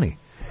funny.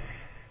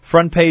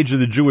 Front page of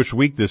the Jewish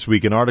Week this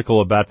week, an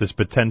article about this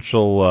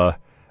potential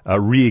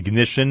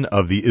reignition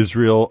of the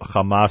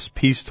Israel-Hamas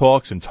peace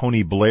talks and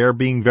Tony Blair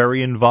being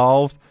very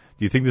involved.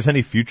 Do you think there's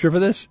any future for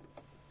this?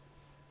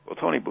 Well,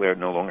 Tony Blair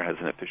no longer has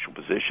an official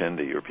position.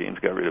 The Europeans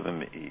got rid of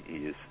him.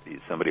 He's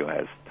somebody who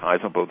has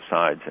ties on both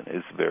sides and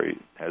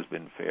has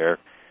been fair,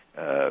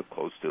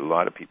 close to a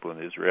lot of people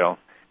in Israel.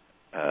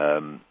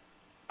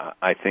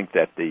 I think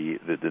that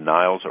the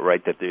denials are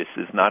right, that this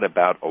is not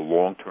about a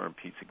long-term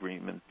peace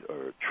agreement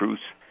or truce.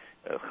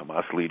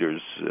 Hamas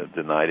leaders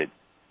denied it.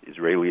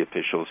 Israeli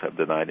officials have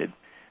denied it.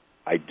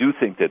 I do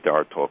think that there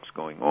are talks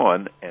going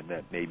on, and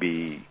that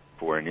maybe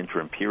for an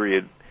interim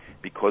period,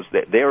 because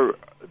they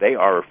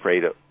are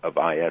afraid of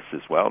IS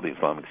as well, the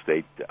Islamic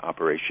State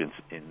operations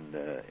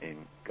in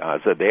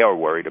Gaza. They are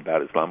worried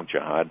about Islamic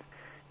Jihad,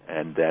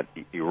 and that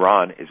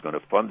Iran is going to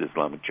fund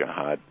Islamic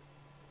Jihad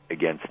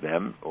against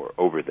them or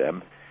over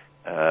them,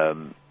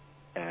 and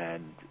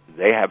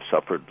they have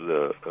suffered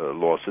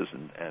losses,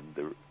 and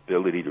the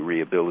ability to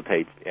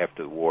rehabilitate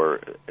after the war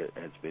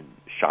has been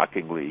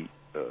shockingly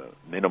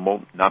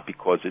minimal, not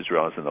because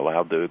Israel hasn't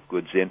allowed the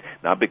goods in,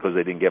 not because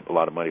they didn't get a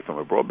lot of money from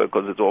abroad, but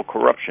because it's all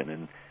corruption,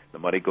 and the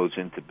money goes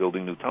into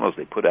building new tunnels.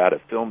 They put out a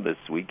film this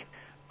week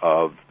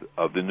of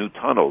the new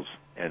tunnels,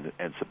 and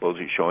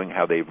supposedly showing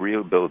how they've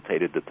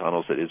rehabilitated the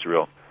tunnels that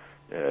Israel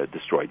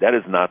destroyed. That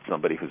is not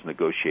somebody who's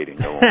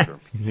negotiating a long-term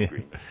peace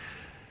agreement.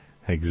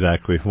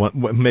 Exactly.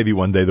 Maybe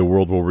one day the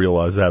world will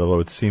realize that, although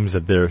it seems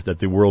that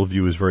the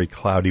worldview is very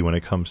cloudy when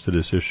it comes to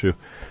this issue.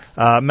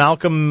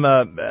 Malcolm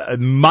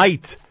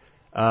might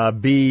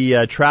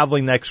be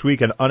traveling next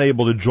week and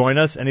unable to join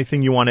us.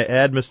 Anything you want to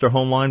add, Mr.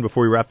 Homeline,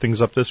 before we wrap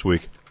things up this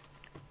week?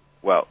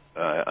 Well,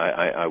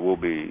 I will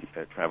be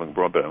traveling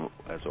abroad, but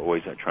as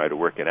always, I try to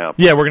work it out.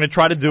 Yeah, we're going to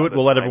try to do it.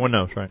 We'll let everyone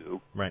know.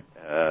 Right.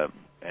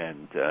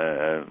 And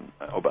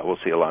I hope I will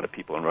see a lot of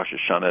people in Rosh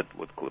Hashanah at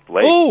Woodcliff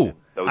Lake. Oh,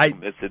 those who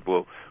miss it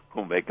will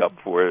make up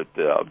for it.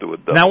 I'll do it.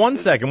 Now, one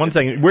second.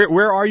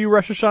 Where are you,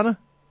 Rosh Hashanah?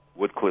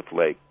 Woodcliff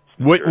Lake.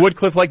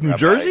 Woodcliff Lake, New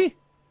Jersey?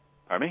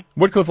 Pardon me?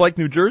 Woodcliff Lake,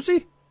 New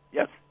Jersey?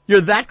 Yes.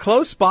 You're that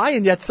close by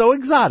and yet so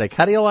exotic.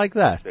 How do you like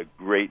that? It's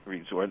a great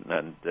resort,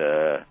 and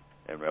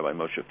Rabbi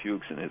Moshe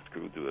Fuchs and his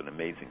crew do an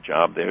amazing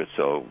job there.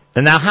 So.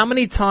 And now, how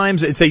many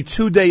times? It's a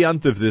 2-day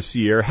yontif this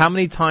year. How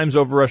many times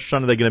over Rosh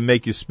Hashanah are they going to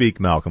make you speak,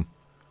 Malcolm?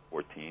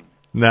 14.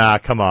 Nah,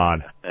 come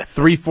on.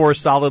 3-4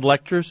 solid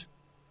lectures?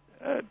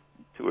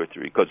 2 or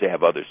 3, because they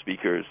have other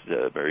speakers,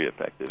 very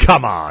effective.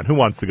 Come on, who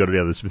wants to go to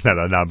the other speakers?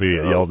 No, not be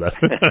yelled at.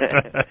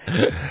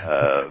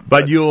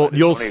 But you'll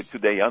only a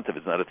 2-day yontif.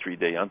 It's not a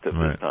 3-day yontif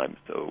this time,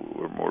 so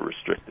we're more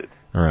restricted.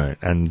 All right,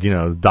 and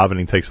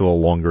davening takes a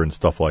little longer and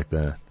stuff like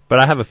that. But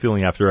I have a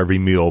feeling after every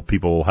meal,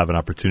 people will have an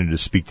opportunity to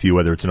speak to you,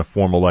 whether it's in a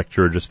formal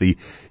lecture or just the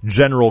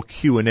general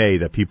Q&A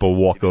that people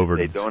walk over.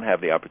 They don't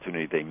have the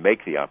opportunity; they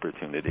make the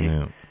opportunity,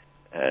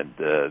 and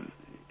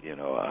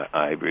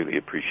I really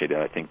appreciate it.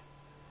 I think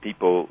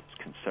people's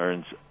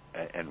concerns,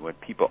 and when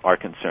people are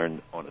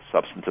concerned on a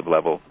substantive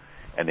level,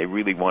 and they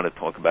really want to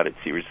talk about it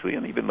seriously,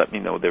 and even let me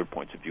know their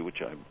points of view,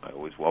 which I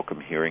always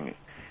welcome hearing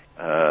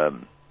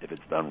if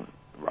it's done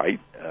right.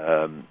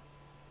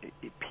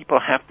 People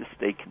have to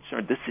stay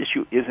concerned. This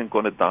issue isn't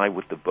going to die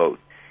with the vote,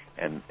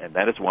 and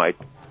that is why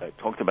I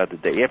talked about the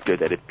day after,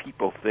 that if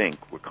people think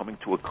we're coming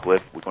to a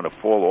cliff, we're going to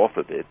fall off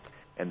of it,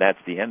 and that's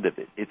the end of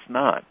it. It's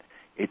not.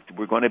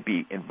 We're going to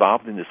be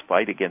involved in this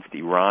fight against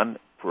Iran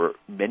for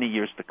many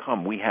years to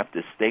come. We have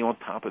to stay on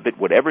top of it,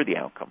 whatever the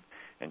outcome.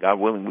 And God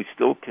willing, we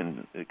still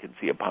can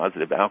see a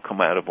positive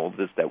outcome out of all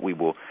this, that we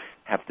will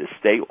have to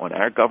stay on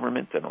our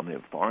government and on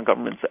the foreign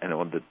governments and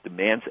on the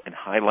demands and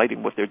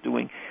highlighting what they're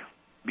doing,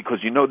 because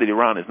you know that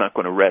Iran is not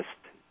going to rest.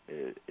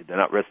 They're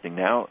not resting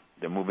now.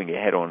 They're moving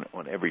ahead on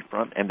every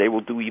front, and they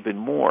will do even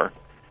more.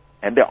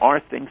 And there are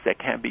things that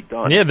can be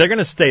done. Yeah, they're going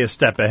to stay a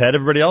step ahead.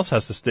 Everybody else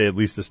has to stay at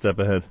least a step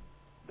ahead.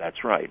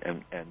 That's right,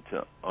 and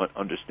to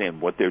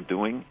understand what they're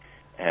doing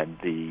and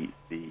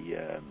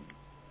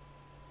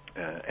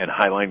and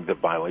highlighting the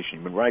violation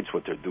of human rights,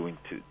 what they're doing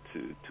to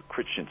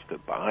Christians, to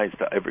Baha'is,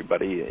 to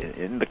everybody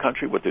in the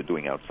country, what they're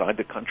doing outside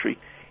the country.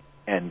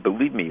 And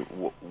believe me,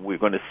 we're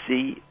going to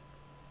see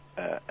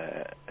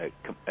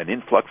an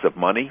influx of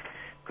money,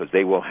 because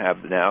they will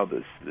have now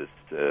this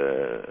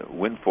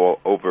windfall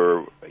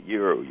over a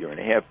year and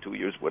a half, 2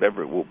 years,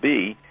 whatever it will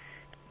be.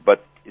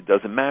 But it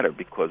doesn't matter,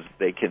 because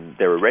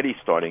they're already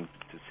starting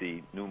to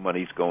see new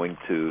monies going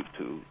to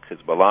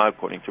Hezbollah,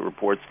 according to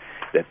reports,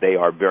 that they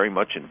are very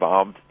much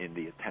involved in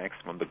the attacks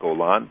from the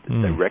Golan,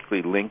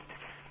 directly linked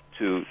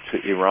to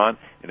Iran.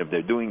 And if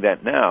they're doing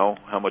that now,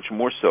 how much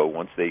more so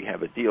once they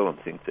have a deal and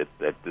think that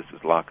this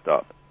is locked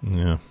up.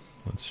 Yeah,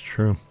 that's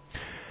true.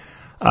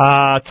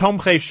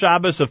 Tomchei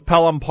Shabbos of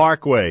Pelham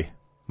Parkway.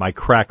 My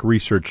crack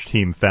research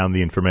team found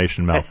the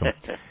information, Malcolm.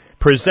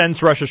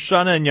 Presents Rosh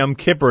Hashanah and Yom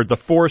Kippur at the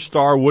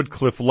 4-star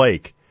Woodcliff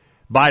Lake.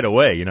 By the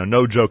way,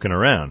 no joking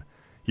around.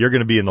 You're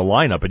going to be in the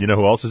lineup, and you know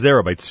who else is there?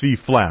 Rabbi Tzvi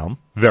Flaum,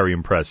 very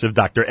impressive.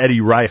 Dr.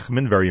 Eddie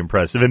Reichman, very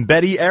impressive. And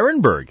Betty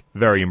Ehrenberg,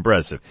 very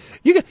impressive.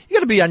 You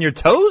got to be on your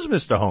toes,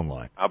 Mr.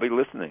 Hohenlein. I'll be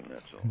listening,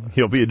 that's all.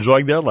 You'll be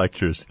enjoying their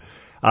lectures.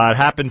 It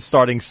happens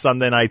starting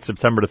Sunday night,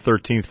 September the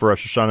 13th, for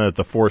Rosh Hashanah at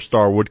the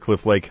 4-star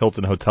Woodcliff Lake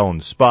Hilton Hotel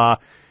and Spa.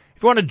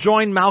 If you want to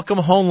join Malcolm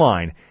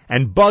Hohenlein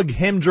and bug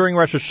him during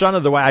Rosh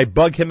Hashanah the way I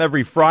bug him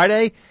every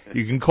Friday,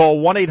 you can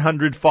call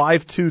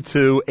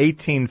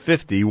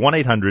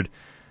 1-800-522-1850,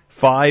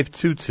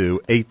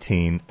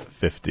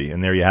 1-800-522-1850.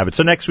 And there you have it.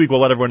 So next week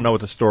we'll let everyone know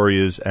what the story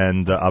is,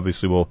 and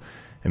obviously we'll,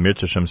 Emir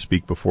Tashem,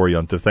 speak before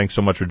Yom Tov. Thanks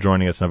so much for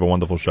joining us, and have a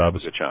wonderful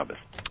Shabbos. Good Shabbos.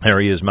 There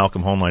he is,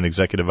 Malcolm Hohenlein,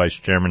 Executive Vice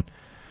Chairman,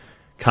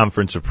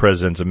 Conference of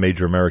Presidents of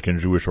Major American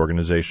Jewish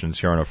Organizations,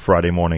 here on a Friday morning.